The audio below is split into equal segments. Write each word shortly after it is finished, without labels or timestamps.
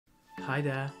Hi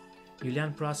there,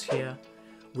 Julian Pras here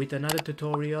with another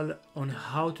tutorial on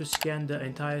how to scan the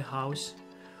entire house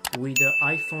with the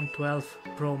iPhone 12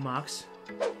 Pro Max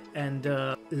and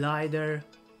the Lidar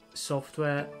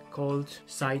software called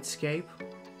Sidescape.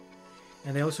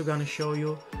 And I'm also gonna show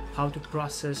you how to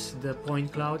process the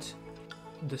point clouds.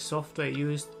 The software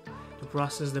used to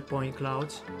process the point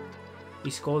clouds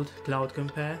is called Cloud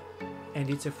Compare, and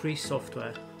it's a free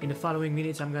software. In the following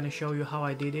minutes I'm gonna show you how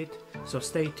I did it, so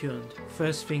stay tuned.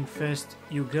 First thing first,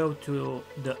 you go to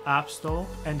the App Store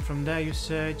and from there you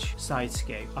search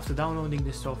Sidescape. After downloading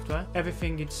the software,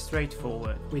 everything is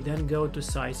straightforward. We then go to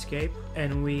Sidescape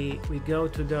and we go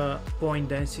to the point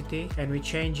density and we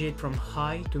change it from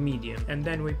high to medium, and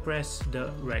then we press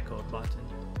the record button.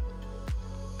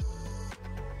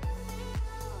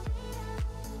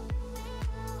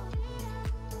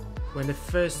 When the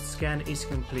first scan is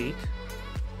complete,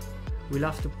 we'll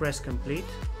have to press complete,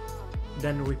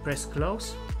 then we press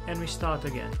close and we start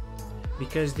again.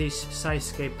 Because this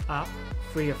Sidescape app,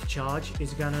 free of charge,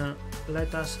 is gonna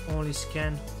let us only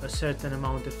scan a certain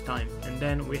amount of time, and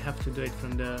then we have to do it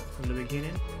from the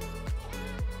beginning.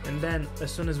 And then as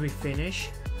soon as we finish,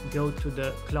 go to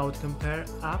the Cloud Compare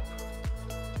app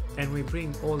and we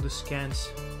bring all the scans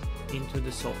into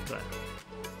the software.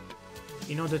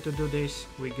 In order to do this,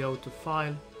 we go to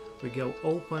File, we go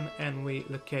Open, and we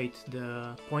locate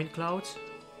the point clouds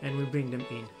and we bring them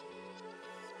in.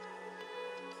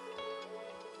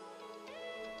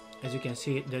 As you can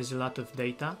see, there's a lot of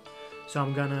data, so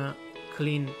I'm gonna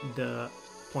clean the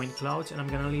point clouds and I'm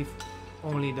gonna leave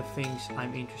only the things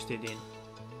I'm interested in.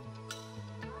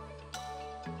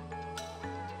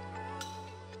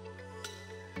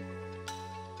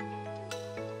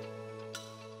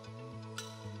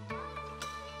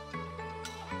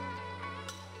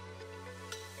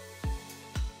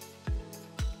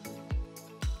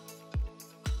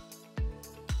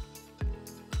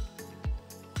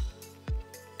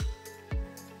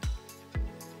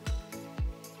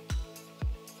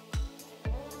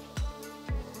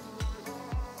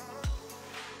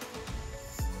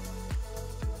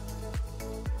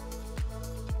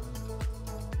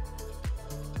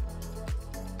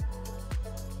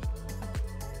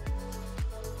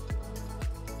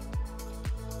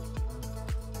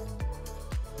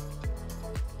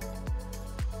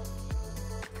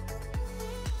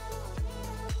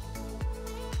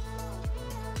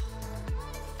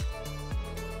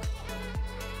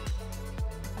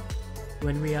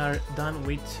 When we are done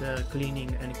with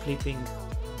cleaning and clipping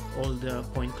all the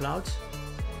point clouds,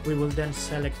 we will then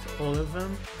select all of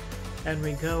them and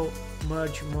we go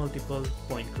merge multiple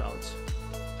point clouds.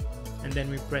 And then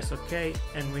we press OK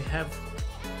and we have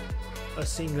a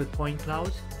single point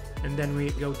cloud, and then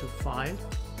we go to File,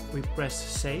 we press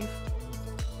Save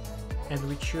and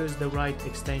we choose the right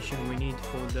extension we need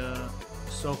for the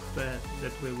software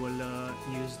that we will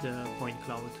use the point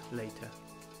cloud later.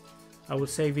 I will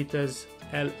save it as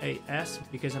LAS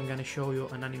because I'm gonna show you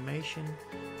an animation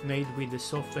made with the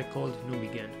software called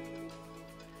Nubigen.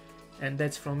 And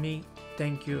that's from me.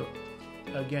 Thank you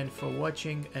again for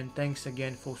watching, and thanks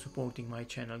again for supporting my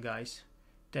channel, guys.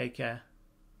 Take care.